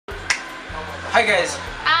Hi guys.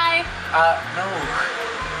 Hi. No.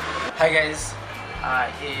 Hi guys.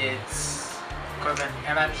 It's Corbin,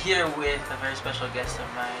 and I'm here with a very special guest of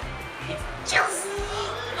mine. It's Chelsea.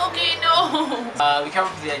 Okay, no. We came up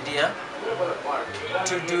with the idea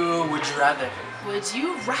to do Would You Rather. Would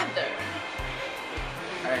you rather?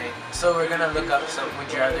 Alright, so we're gonna look up some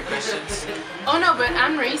Would You Rather questions. Oh no, but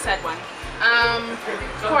Anne-Marie said one.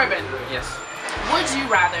 Corbin, Yes. would you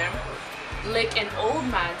rather lick an old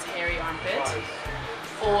man's hairy armpit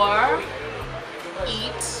or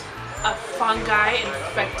eat a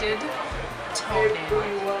fungi-infected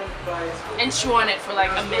toenail and chew on it for like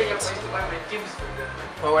a minute?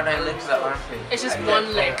 But when I lick the armpit, It's just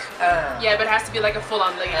one lick. Yeah, but it has to be like a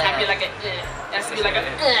full-on lick. It can't be like a it has to be like a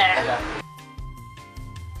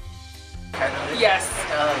Kind of lick? Yes.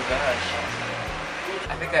 Oh gosh.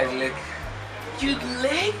 I think I lick. You'd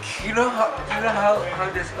lick? You know how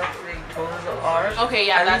disgusting toes are? Okay,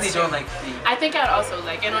 yeah, I that's really true. don't like feet. I think I'd also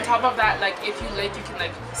lick, and on top of that, like if you lick, you can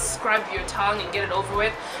like scrub your tongue and get it over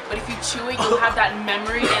with. But if you chew it, you'll have that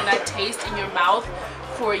memory and that taste in your mouth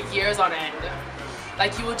for years on end.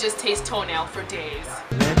 Like you will just taste toenail for days.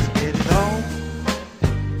 Let's get it on.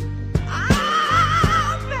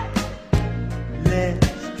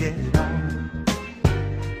 Let's get it on.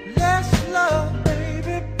 Let's love,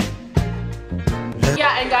 baby.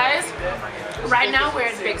 Yeah, and guys, right now we're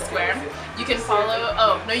at Big Square. You can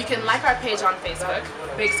follow, you can like our page on Facebook,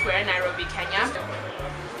 Big Square, Nairobi, Kenya.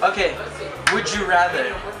 Okay, would you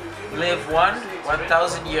rather live one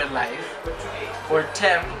 1,000-year life or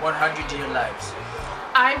 10 100-year lives?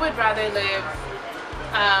 I would rather live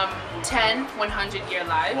 10 100-year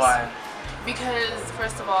lives. Why? Because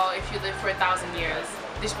first of all, if you live for 1,000 years,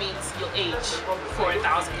 this means you'll age for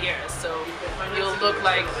 1,000 years. So you'll look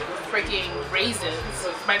like freaking raisins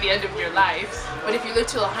by the end of your life. But if you live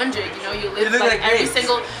till 100, you know, you live like every grapes.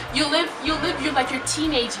 single, you live your like your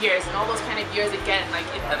teenage years and all those kind of years again. Like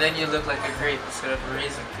And then you look like a grape instead of a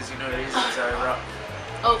raisin, because you know raisins are rough.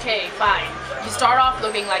 okay, fine. You start off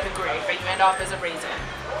looking like a grape and you end off as a raisin.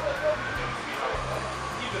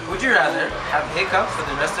 Would you rather have hiccups for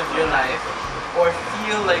the rest of your life or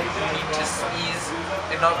feel like you need to sneeze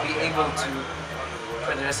and not be able to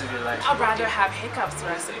for the rest of your life? I'd rather have hiccups the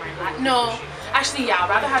rest of my life. No, actually, yeah, I'd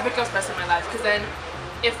rather have hiccups the rest of my life, because then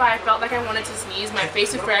if I felt like I wanted to sneeze, my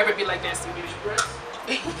face would forever be like this.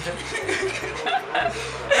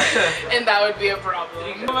 And that would be a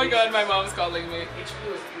problem. Oh my god, my mom's calling me.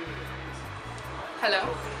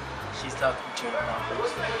 Hello? She's talking to her mom.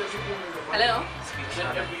 Hello? Speak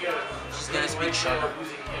Shona. She's gonna speak Shona.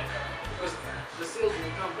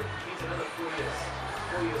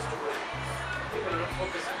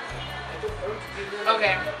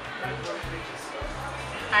 Okay.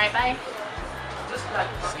 Alright, bye.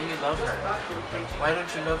 So you love her. Why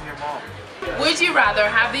don't you love your mom? Would you rather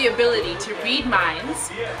have the ability to read minds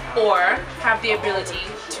or have the ability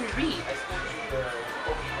to read?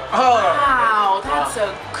 Oh! Wow, that's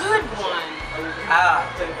a good one.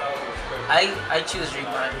 I choose read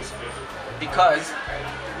minds because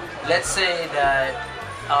let's say that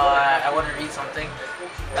I want to read something.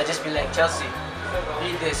 I just be like, Chelsea,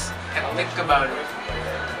 read this and think about it.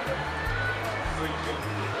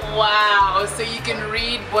 Wow, so you can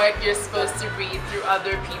read what you're supposed to read through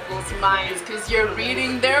other people's minds because you're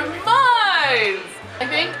reading their minds. I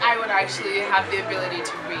think I would actually have the ability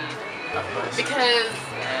to read, Of course. because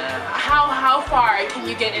how far can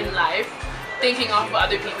you get in life thinking off of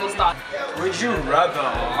other people's thoughts? Would you rather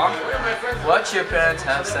watch your parents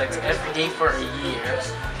have sex every day for a year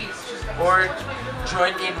or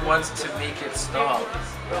join in once to make it stop?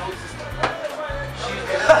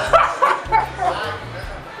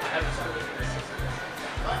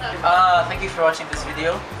 Thank you for watching this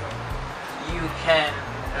video. You can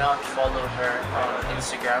now follow her on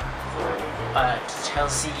Instagram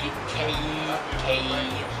Chelsea K.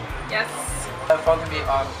 Yes. Follow me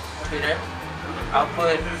on Twitter. I'll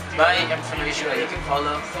put my information that you can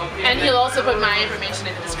follow. And he'll also put my information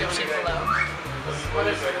in the description below.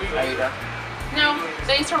 Are you done? No,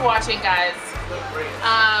 thanks for watching, guys.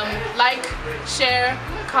 Like, share,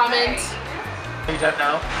 comment. Are you done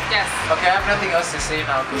now? Yes. Okay, I have nothing else to say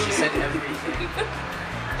now because she said everything.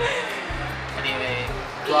 Anyway,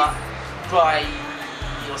 bye.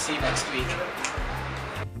 You'll see you next week.